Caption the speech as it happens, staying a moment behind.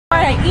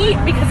I eat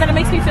because then it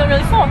makes me feel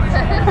really full.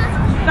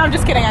 No, I'm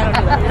just kidding. I don't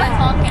do that.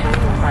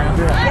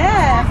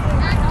 Yeah.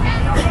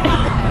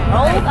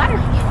 Oh, got her.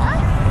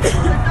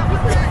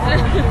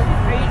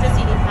 Are you just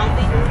eating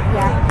healthy?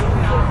 Yeah.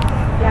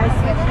 Yeah, I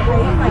switched.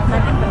 I eat like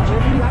nothing but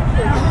chicken.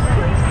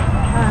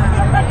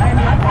 And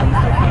my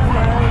body's like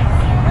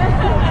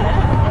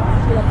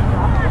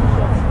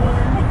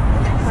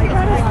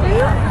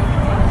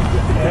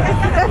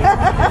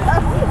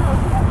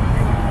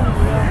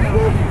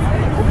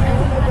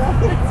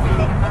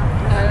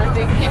I don't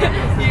think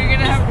you're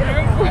gonna have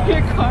room for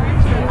your car.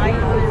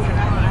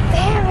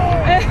 Damn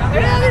it!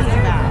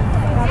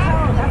 That's how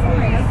my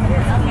husband is.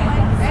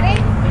 Ready?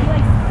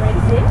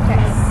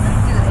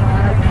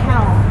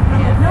 How?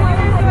 No, I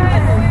don't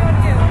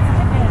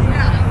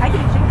know. I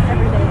can chicken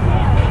every day.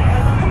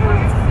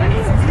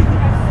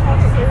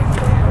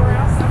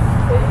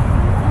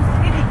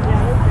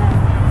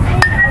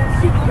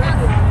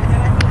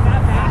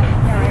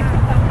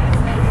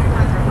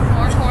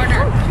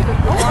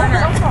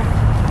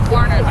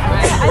 Corner,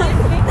 right?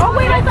 Oh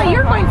wait, I thought you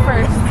were going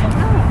first.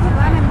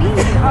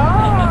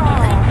 Oh.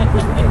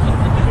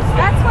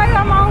 That's why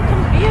I'm all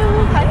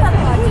confused. I thought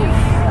it was you.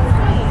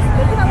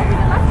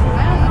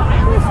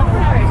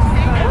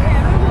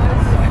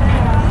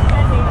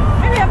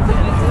 Maybe I'm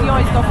confused. You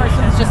always go first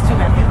when it's just two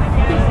men.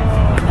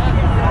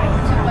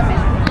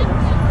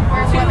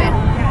 Where's women?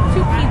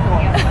 Two people.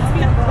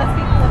 Let's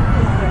be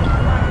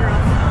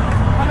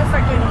I'm gonna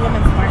start doing a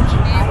women's march.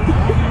 Okay.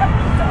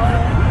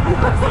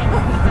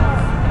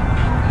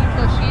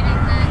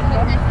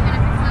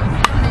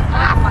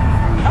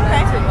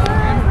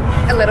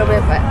 A little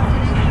bit, but.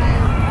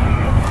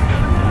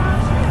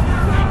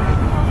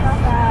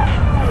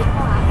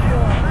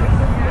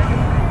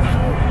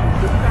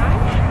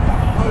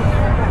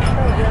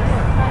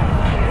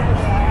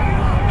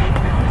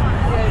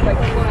 Like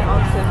pulling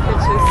onto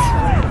pitches.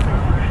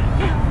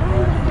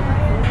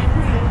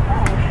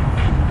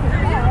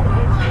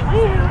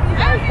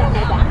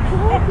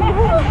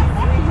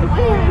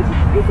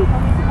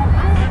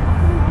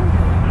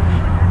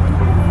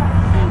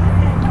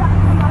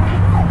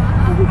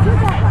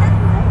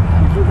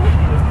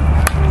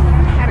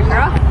 Happy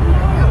girl?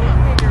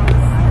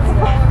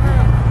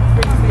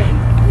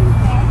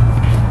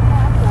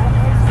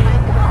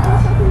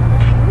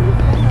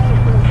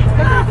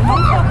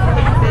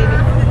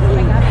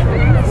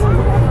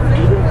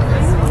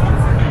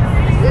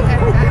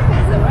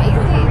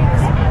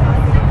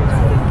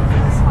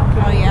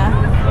 Oh yeah.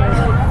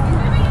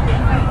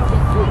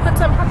 Put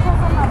some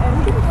pretzels on that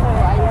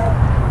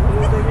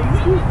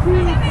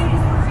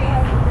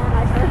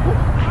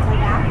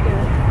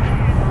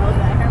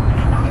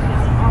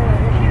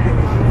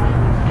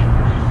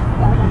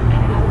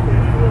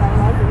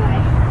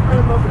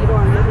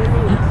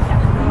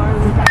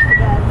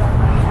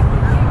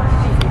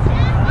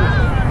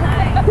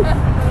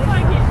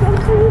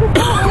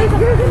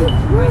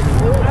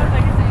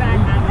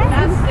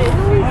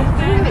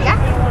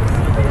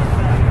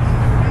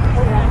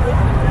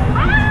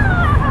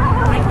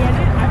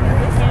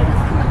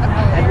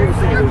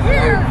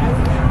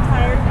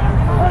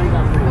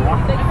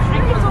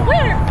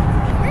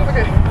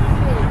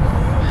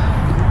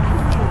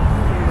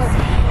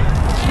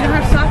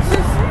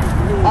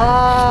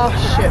Oh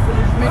shit.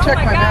 Let me check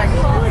my bag.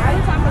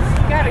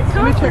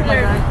 Let me check my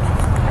bag.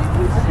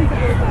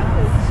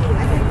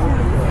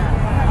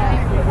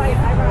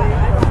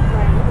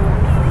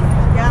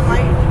 Yeah,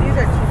 these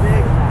are too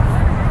big.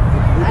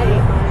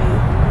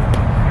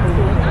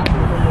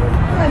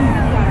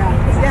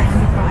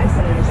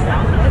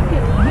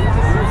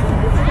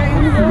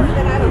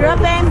 You're up,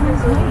 Ben.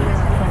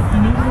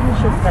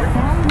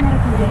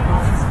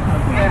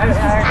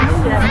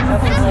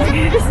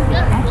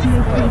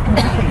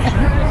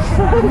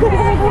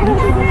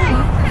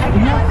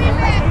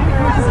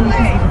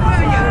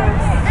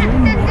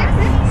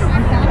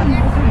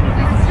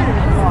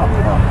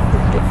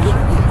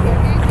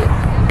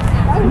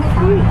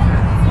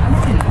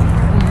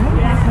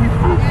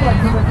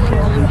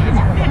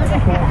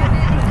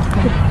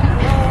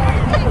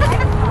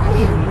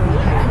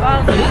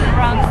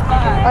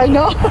 I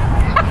know.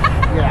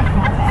 Yeah.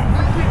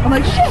 I'm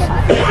like, shit.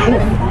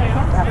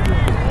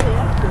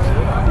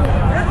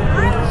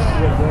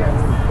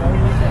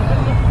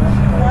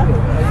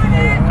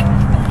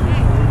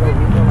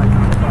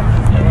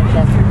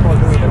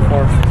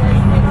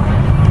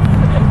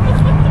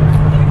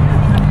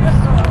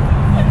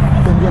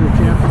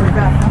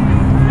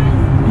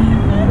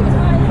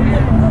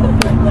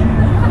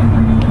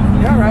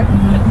 Yeah, all right.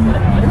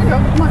 Here we go.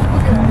 Come on.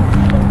 Look at it.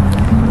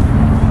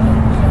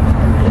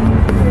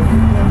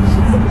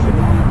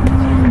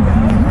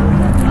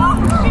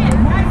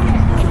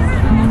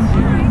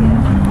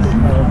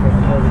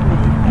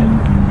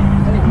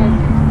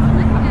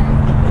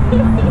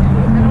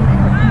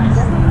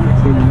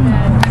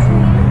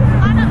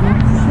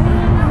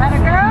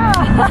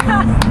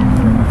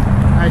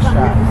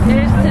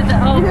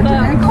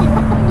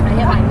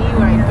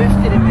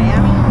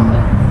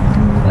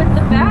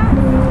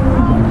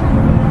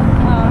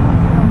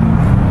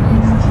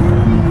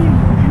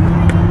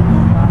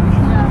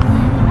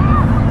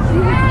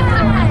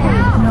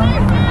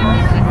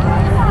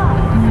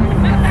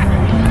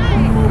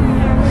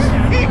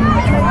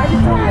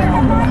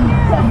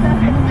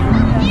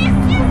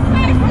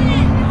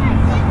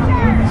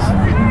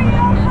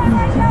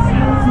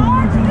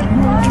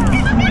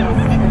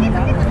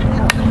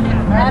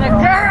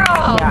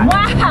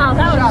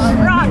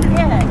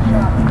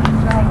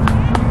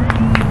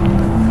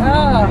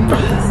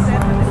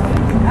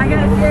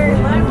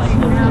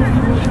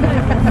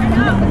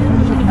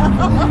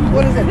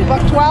 What is it?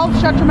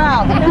 $1.12? Shut your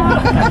mouth.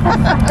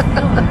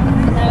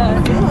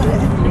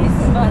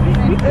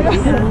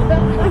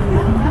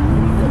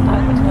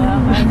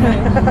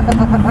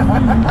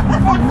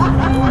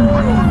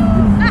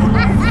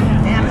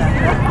 Damn it.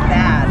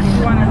 Bad.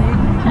 You want to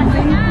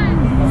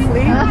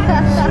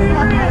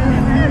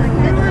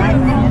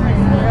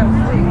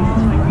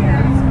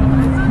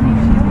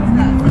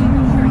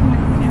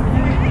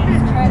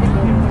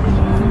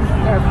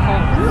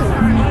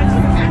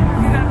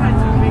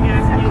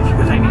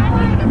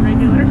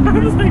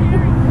sleep?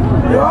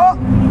 Oh,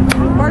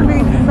 pardon me.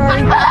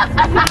 Sorry.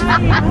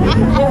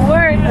 It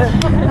worked.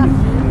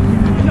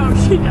 No,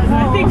 she doesn't. I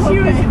think she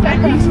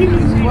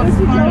was.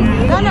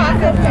 No, I'm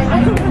okay.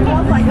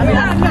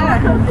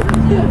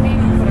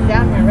 Put it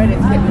down here, ready?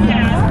 It's getting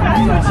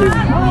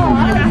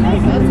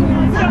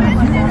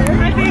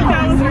I think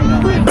that was her.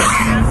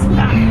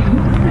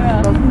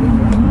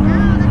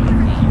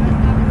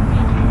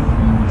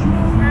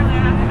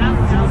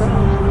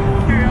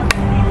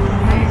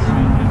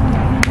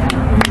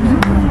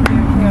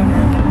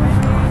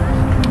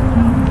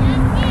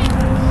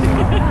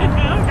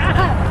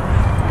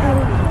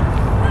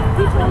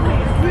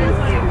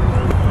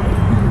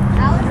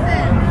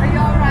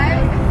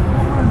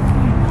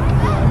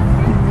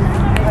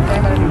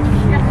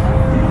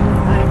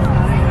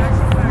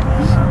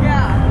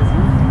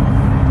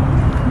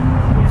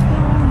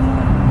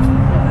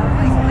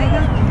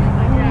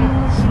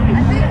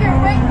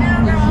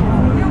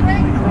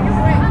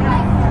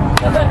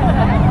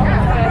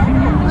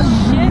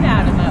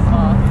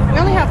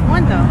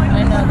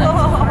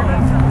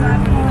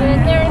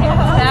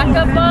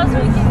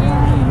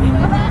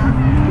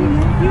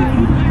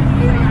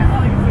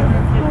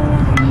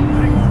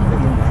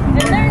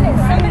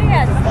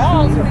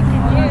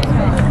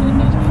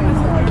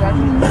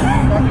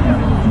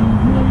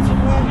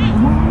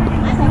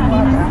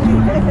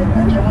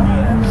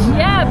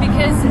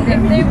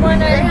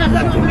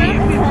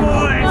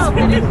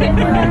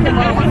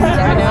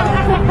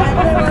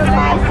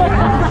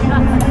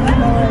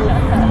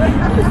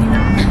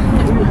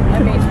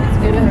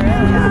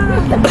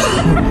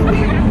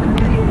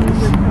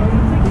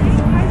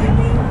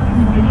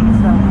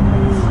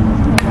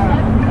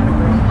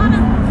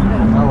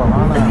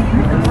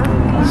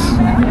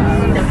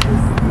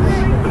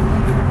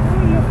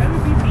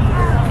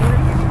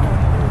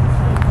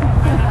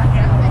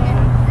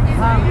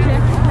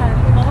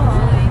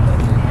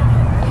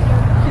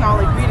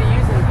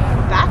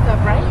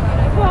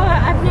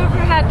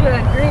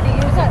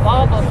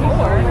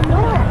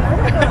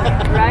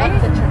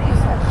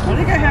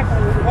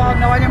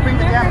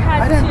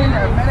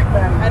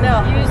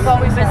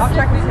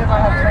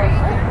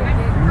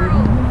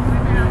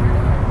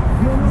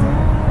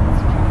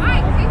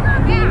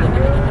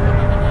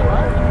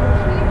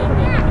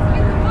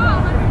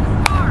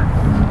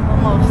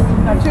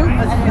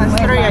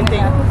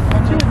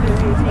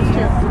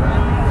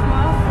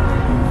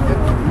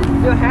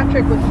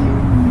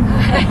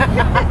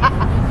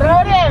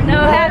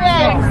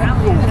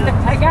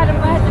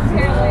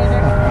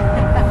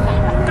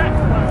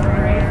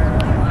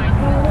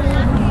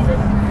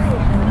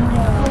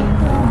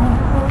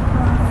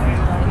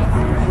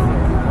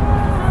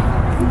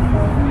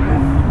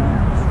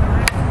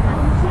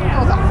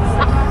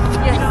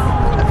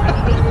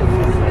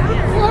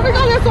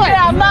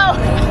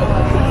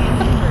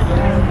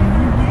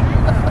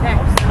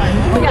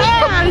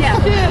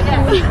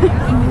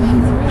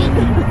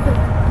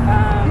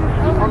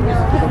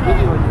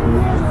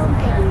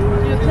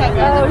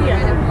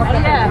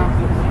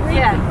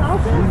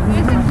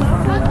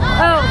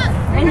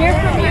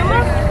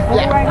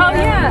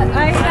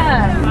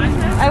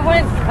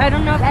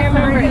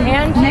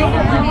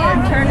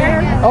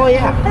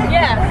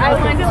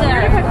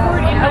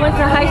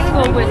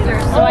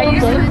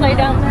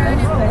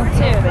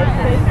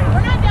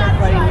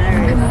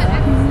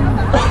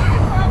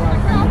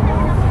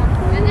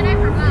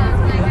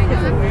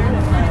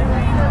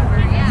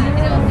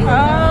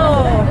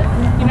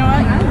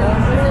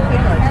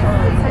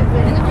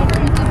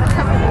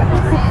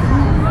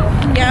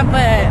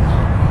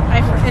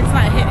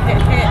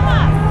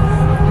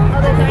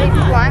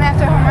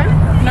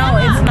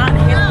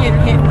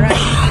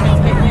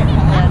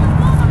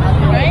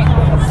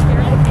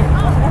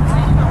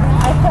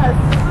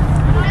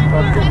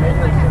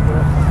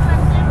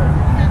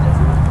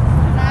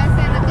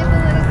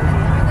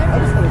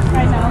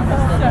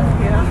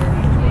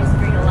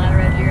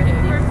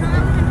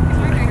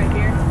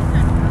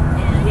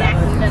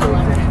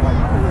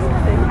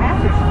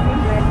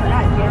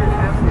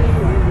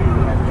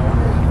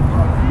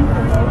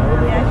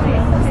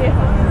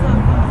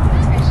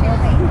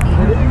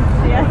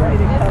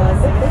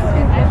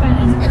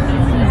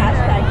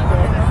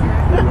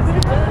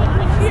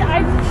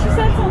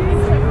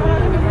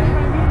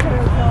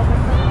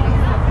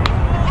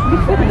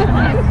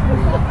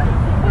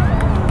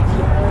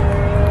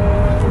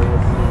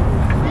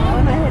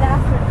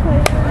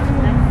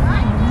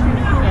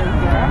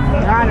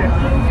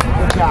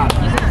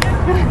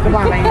 Come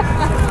on, ladies.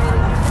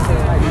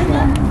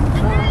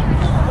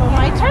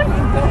 My turn.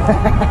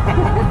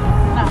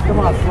 Come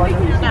on, slug.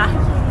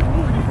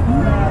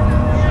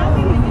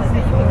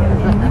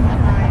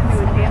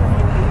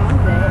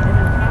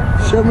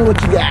 Show me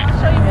what you got.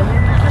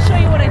 I'll show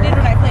you what I did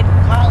when I played in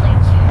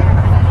college.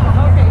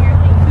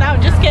 No,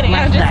 just kidding.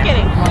 I'm just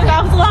kidding.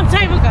 That was a long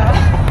time ago.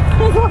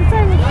 That was a long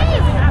time ago.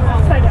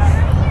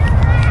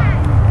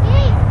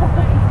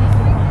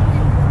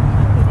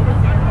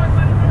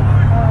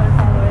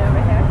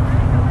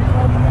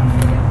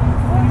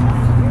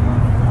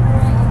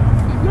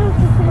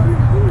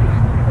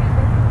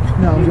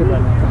 No, I'm good right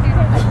now.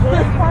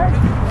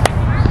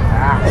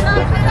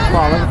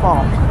 Let it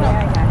fall.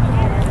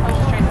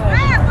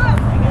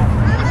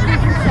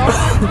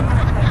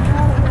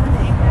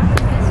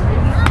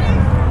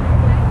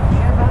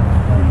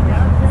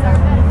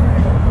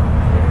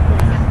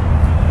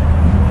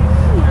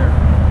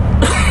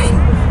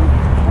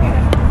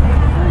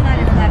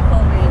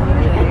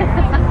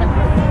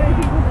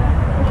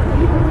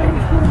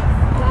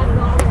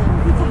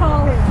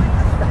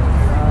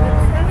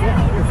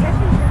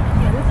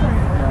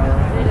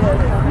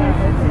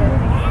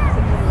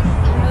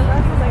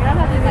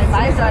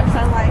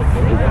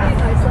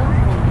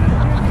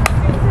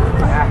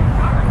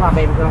 Come on,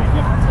 baby girl.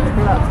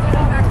 Pull up.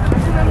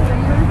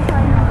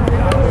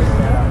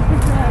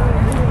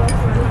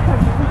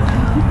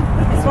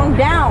 It swung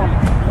down.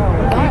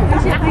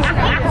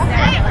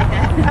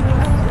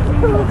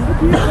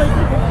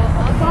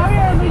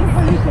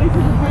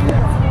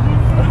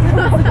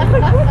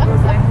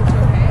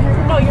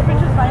 No, your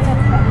picture's fine.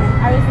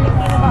 I was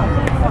thinking about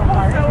putting some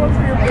heart.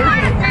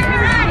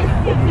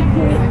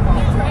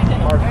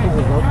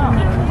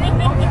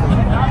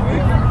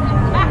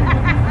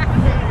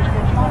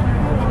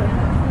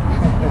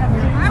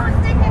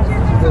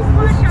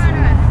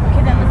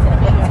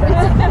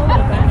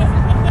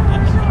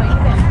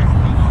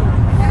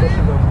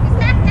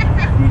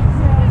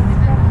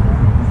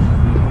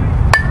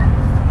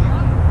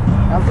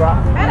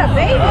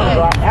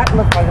 That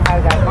looks like it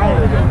might have got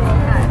fire again.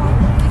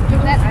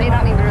 That they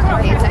don't even really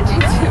pay attention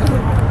to.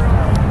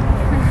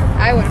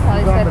 I would have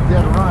probably said.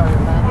 Dead run.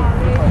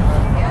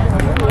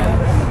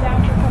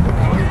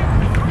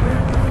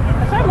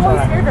 I'm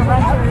always scared to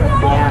run out of this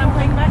ball when I'm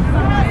playing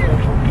basketball.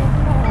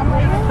 I'm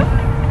like,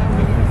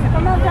 if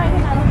I'm not diving,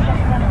 I don't think I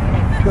can run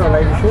away. Go,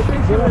 ladies.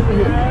 Get up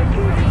here.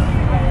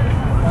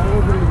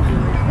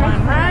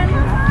 One run,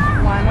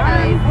 one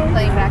run,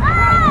 Playing back.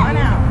 one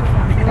out.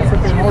 That's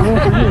okay. More room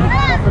for you.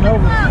 Up and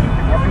over.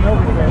 Up and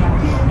over there.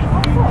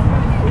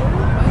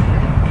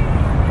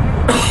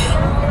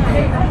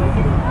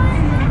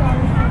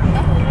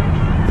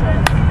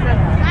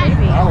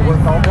 That'll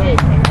work all day.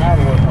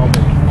 That'll work all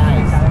day.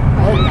 Nice.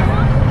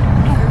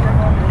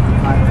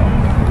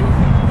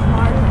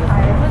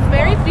 It was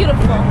very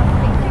beautiful.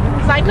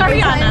 It's like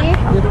Ariana.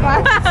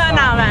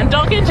 No, man,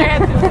 don't get your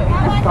head too big.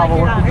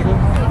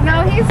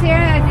 No, he's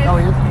here.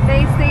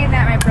 They stayed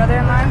at my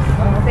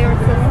brother-in-law's. They were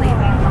still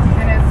sleeping.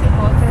 And it was too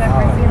cold for them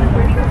for seeing the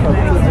party.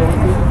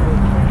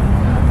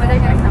 But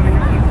they're going to come in a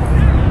few.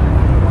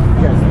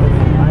 Yes.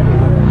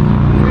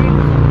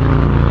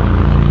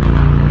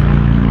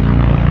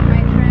 My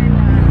friend,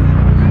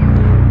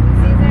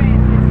 Caesar and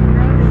his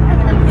girl just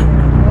had a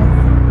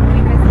we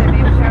missed their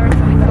baby shower,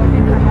 so we told her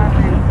to come up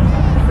and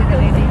see the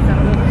baby. So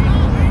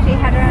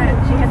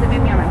she had the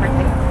baby on my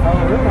birthday. Oh,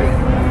 really?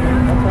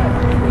 That's right.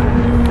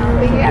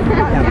 Yeah.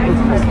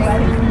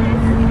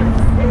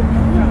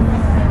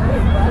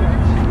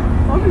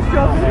 I'll be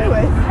strong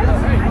anyway.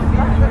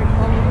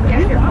 Yeah,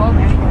 you're cold,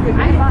 man.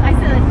 I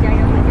said that to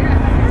you.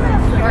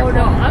 Oh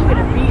no, I'm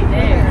gonna be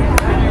there.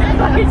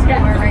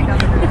 We're right down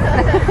the road.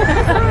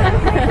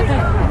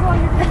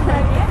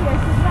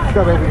 Go,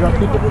 baby. Go.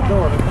 Keep it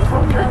going.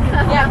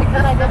 Yeah,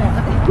 because I didn't.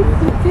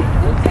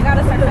 I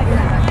gotta start taking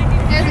that.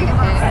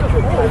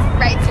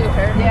 Right to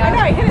her. Yeah. I know,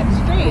 I hit it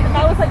straight. And I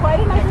was like, why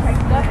didn't I just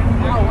step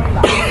out?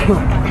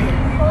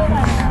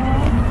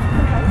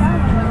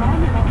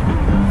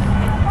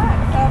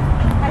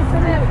 I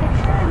sent him a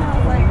picture and I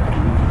was like,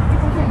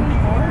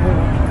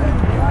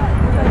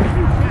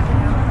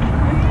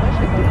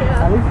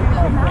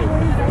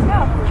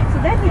 so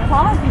then he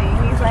calls me and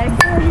he's like,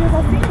 oh, he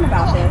was thinking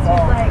about this. He's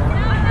like,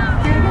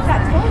 you're gonna get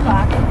that toe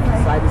back.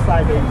 Side to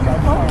side, baby. Side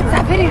to side.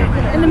 Stop hitting it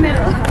in the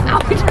middle.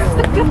 I'll be just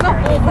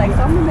Like,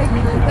 so I'm gonna make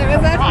me there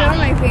was that film,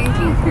 I think.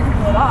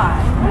 it on.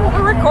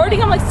 We're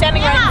recording. I'm like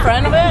standing right in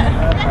front of it.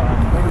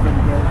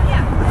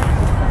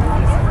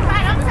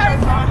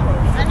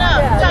 I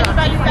know. Talking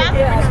about your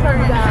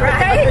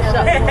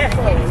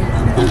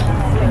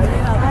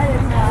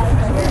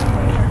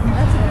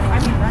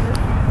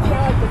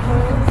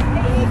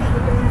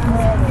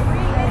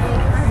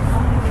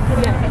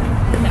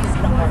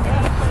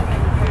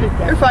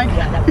You're fine. I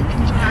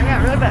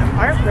got really bad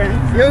heartburn.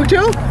 You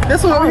too?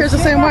 This one over here is the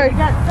same way.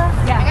 Can I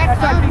have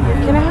one?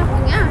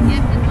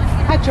 Yeah.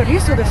 I had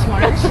chorizo this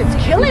morning. That shit's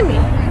killing me.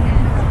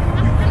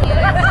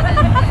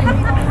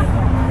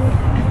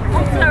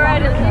 It's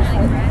alright.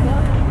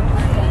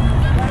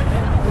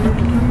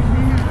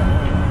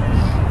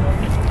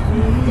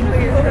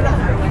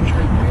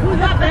 Who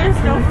got this?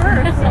 Go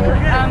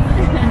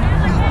first.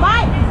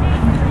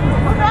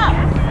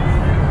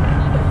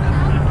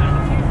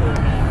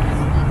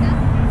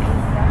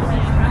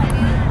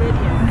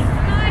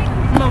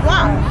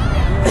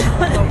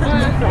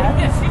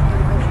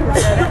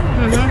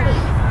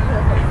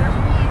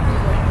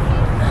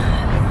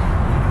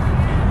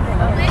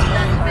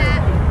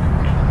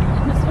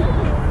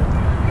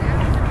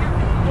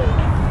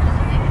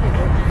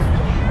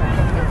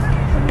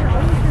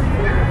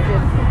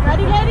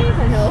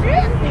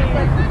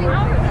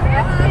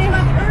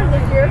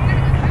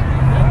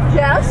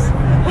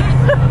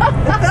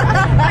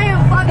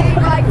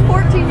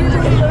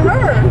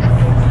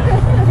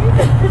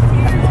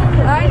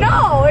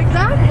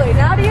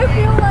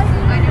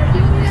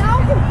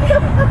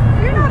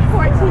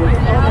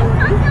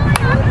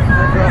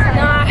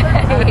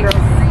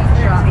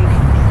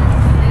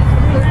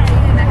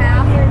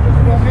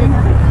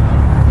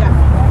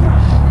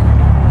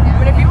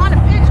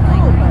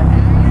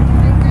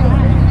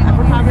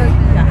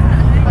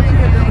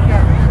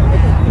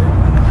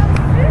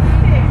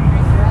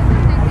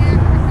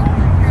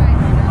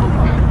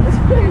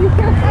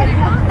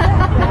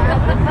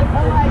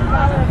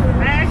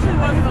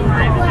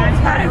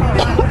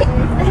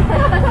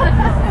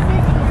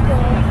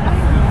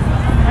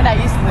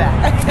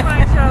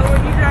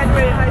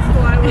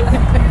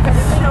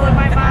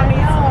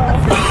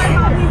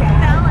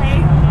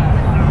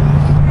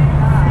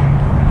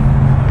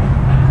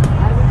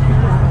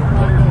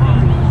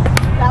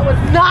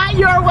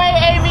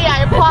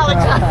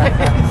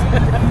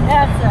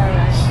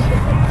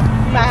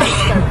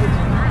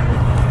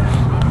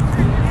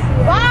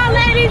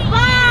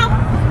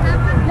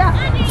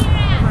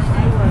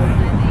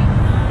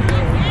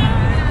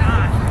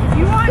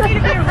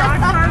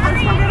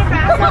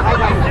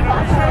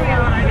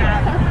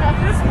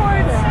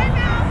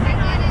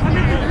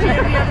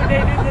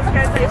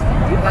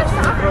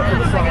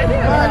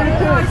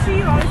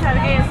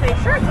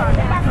 shirts on.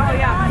 Oh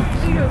yeah.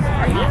 She goes,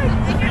 are you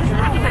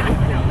like,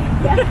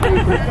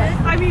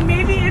 I mean,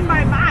 maybe in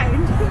my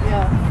mind.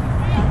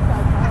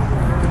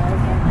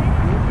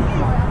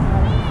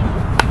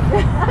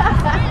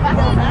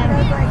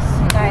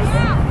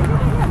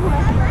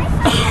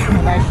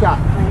 Nice shot.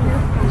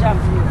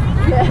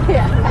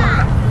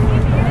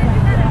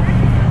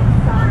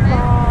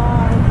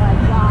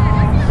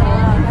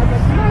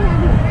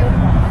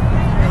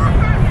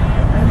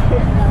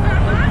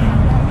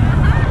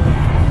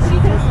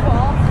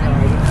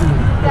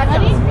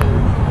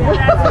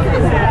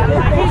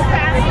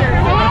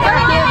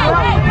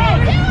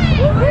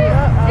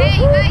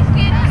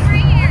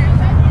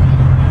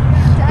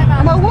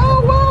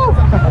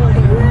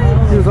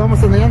 He was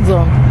almost in the end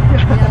zone.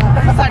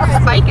 It's like to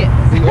spike it.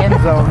 The end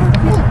zone.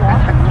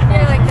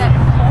 like that.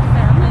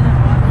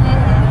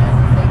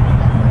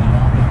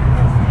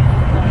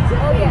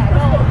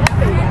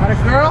 Got a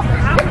girl?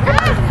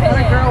 Got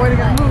a girl, way to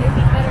go. Move.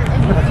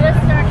 Just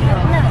start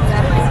cutting up.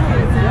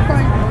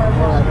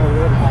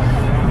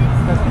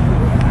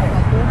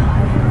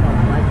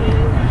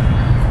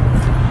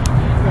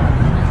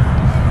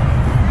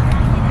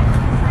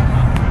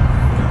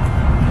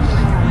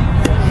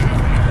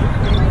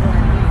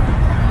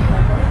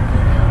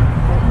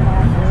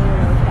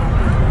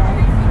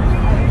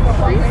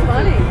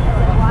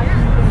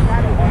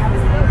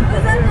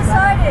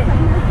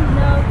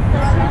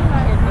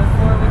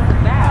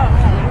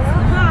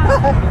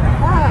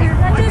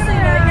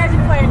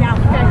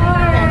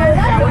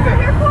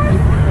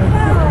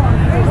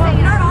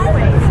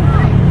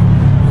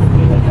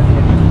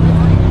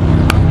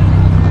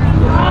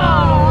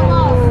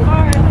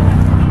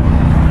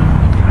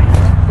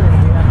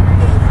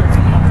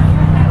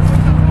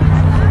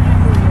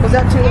 Was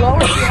that too low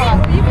or too high?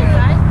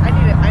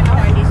 I know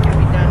my niece can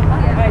be done.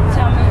 Alright,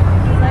 tell me.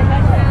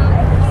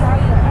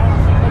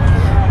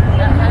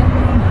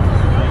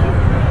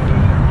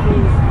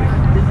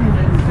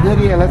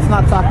 Lydia, let's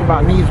not talk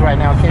about knees right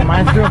now, okay?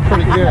 Mine's doing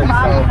pretty good,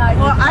 so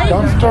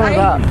don't stir it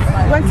up.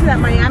 I went to that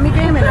Miami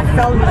game and I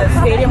fell in the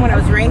stadium when it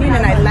was raining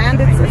and I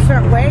landed a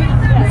certain way.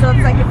 So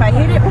it's like if I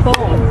hit it,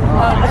 boom.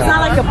 It's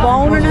not like a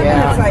bone or nothing,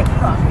 it's like...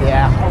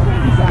 Yeah.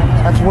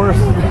 That's worse.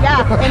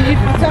 Yeah, and you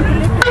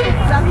tempered it.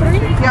 Is that 3?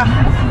 Yeah.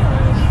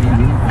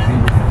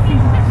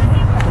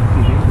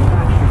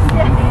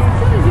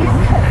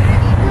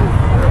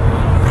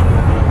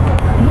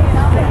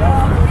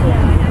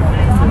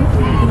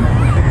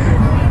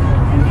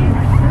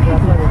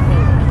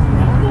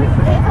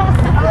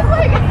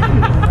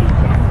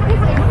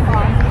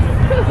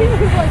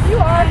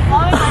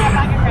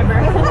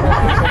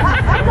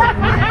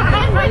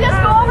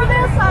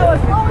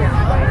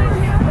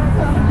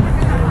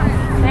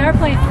 They were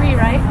playing 3,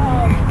 right?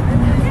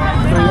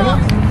 3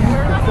 minutes?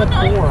 It said 4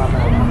 on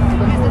that.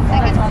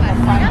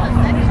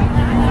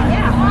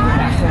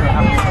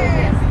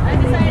 I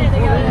decided to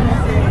go.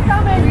 We're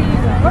coming.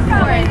 We're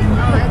coming.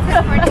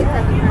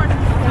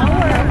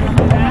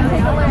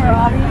 Take a layer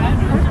off.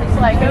 It's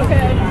like,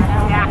 okay.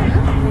 Yeah.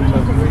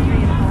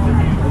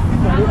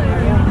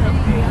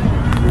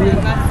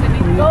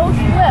 Go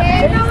flip.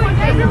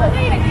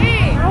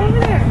 Over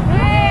there.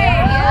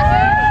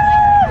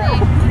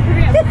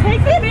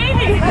 Take the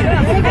baby.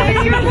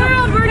 It's your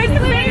world. We're take the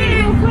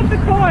baby. We'll flip the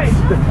coin.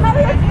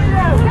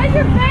 Take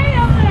your baby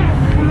over there.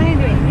 How many do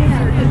we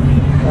have?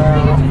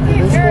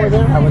 Is this 4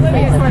 there? I was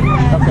thinking.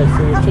 Okay,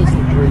 so you're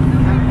chasing 3.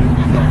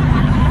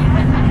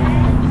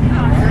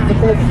 The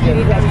baby's good.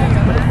 You guys can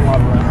put a lot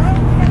around.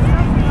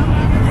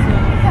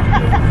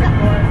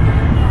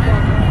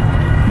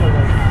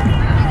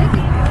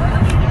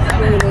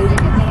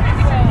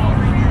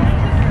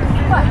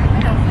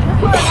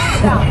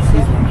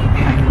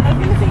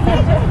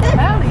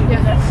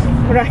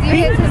 Right?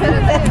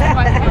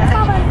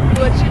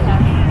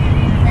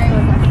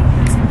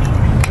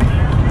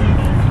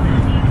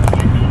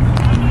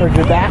 Heard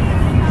your back?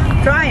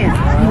 Trying.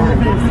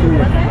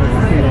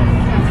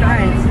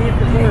 Trying to see if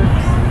it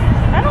works.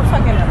 I don't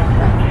fucking know.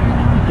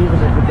 Even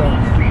if it don't.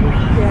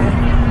 Yeah.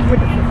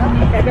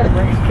 I got a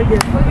brain figure.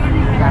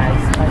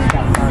 Nice. Nice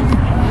shot, son.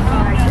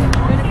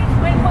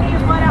 Wait, put your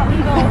butt out and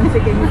go.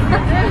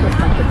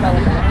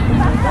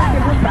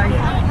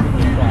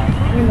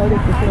 You know, they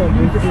can feel it.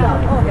 We just stop.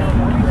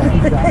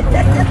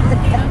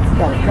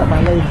 Gotta cut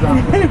my legs off.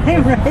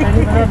 And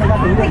even though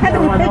I got the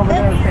little one over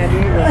there in San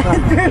Diego, so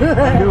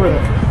I'm doing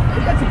it.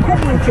 That's a cool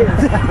one too.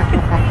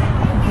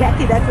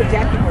 Jackie, that's what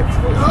Jackie works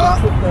for. She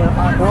works with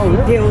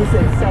the deals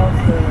and sells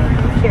the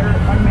care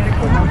on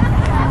medical.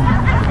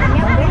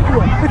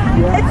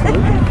 Yeah,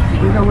 absolutely.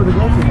 You know where the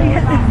goals are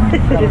going.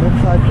 Got an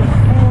inside thing.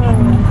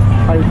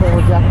 Are you playing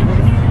with Jackie with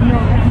it?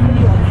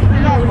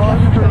 No,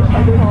 that's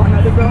pretty well.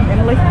 Another girl,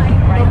 Emily.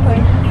 Right.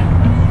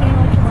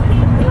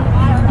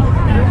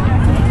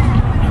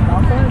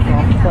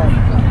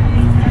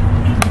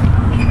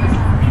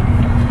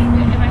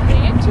 Am I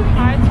hitting it too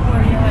hard to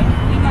where you're like,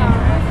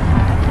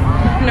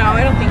 no,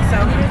 I don't think so.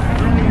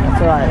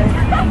 That's alright.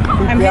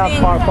 Keep the out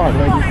far apart,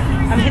 ladies.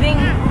 I'm hitting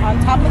on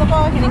top of the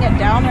ball, hitting it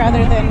down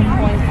rather than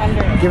going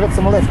under it. Give it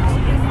some lift.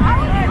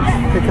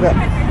 Pick it up.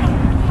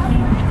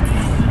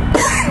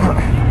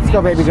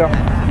 go, baby girl.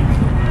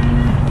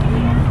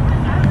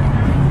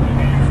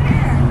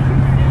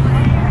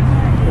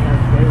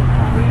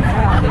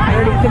 I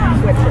already took the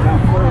switch.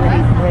 We're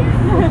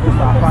ready to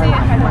stop.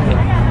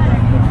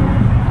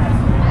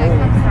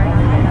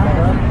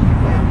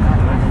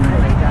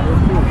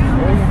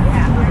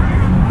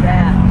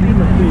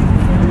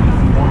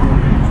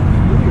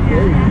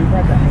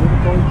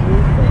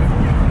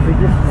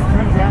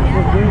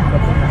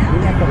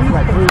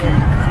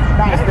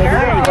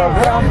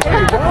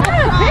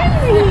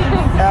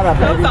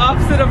 That's the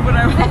opposite of what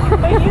I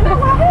want. But you know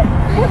what?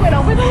 We went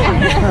over the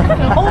line.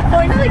 The whole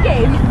point of the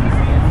game.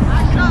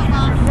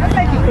 That's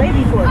like you played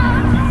before. A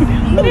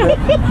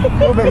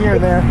little bit here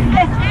and there.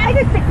 I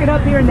just picked it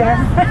up here and there. I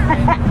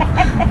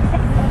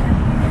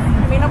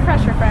mean, no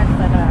pressure, friend,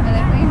 but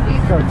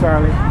Go,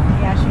 Charlie.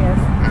 yeah, she is.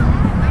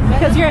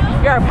 Because you're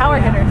a power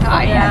hitter.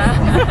 Oh, yeah.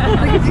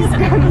 Look at these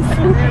guns.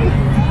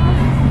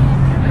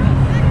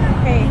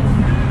 Okay.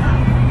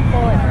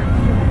 Pull it.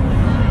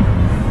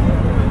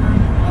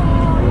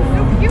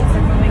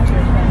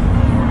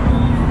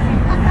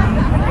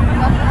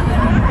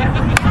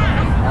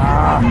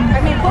 I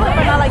mean, pull it,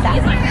 but not like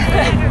that.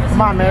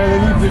 Come on, Mary. They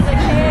need you.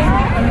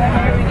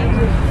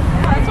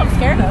 That's what I'm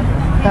scared of.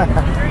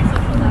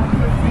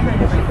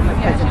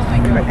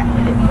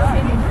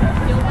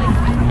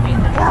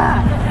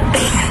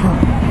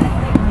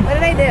 What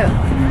did I do?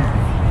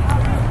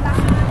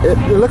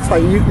 It looks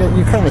like you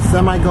kind of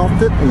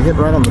semi-golfed it and you hit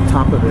right on the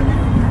top of it.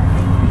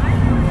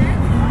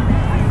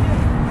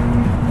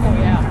 Oh,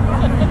 yeah.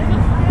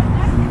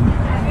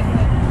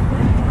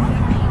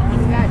 You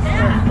got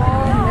your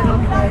full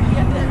middle push.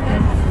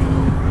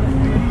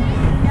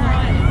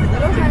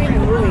 Little's not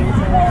even moving, so.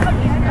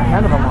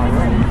 None of them are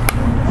right.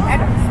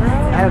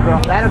 That a girl.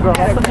 That a girl.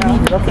 That's what you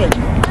need. Okay.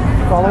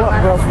 Follow up,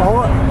 girls. Follow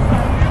up.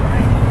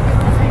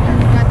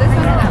 Got this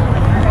one up.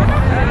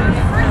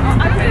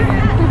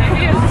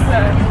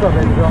 Let's go,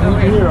 baby girl.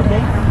 Move here,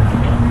 okay?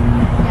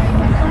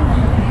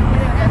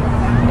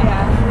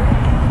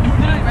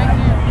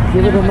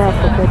 Give it enough,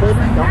 okay, baby?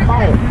 Don't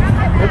fight it.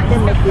 Let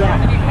them make the out.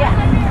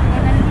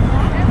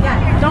 Yeah,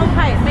 don't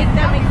fight. Make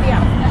them make the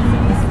out.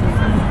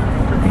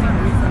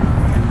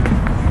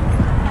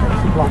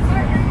 She blocks it.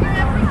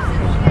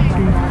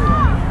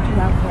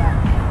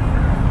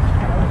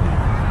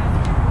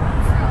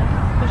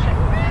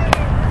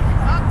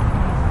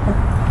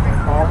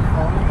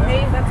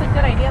 Hey, that's a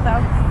good idea,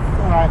 though.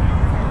 All right.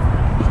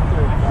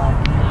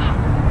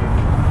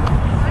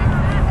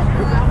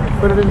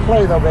 Put it in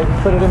play, though, baby.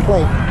 Put it in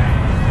play.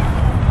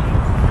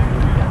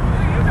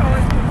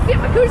 Get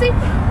my koozie.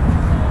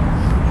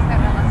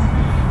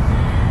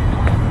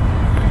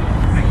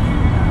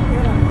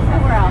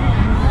 We're out.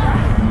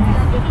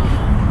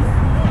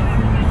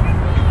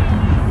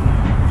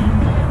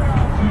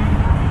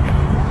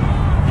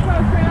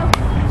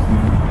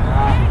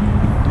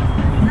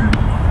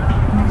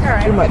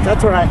 Too much.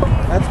 That's all right.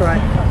 That's all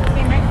right.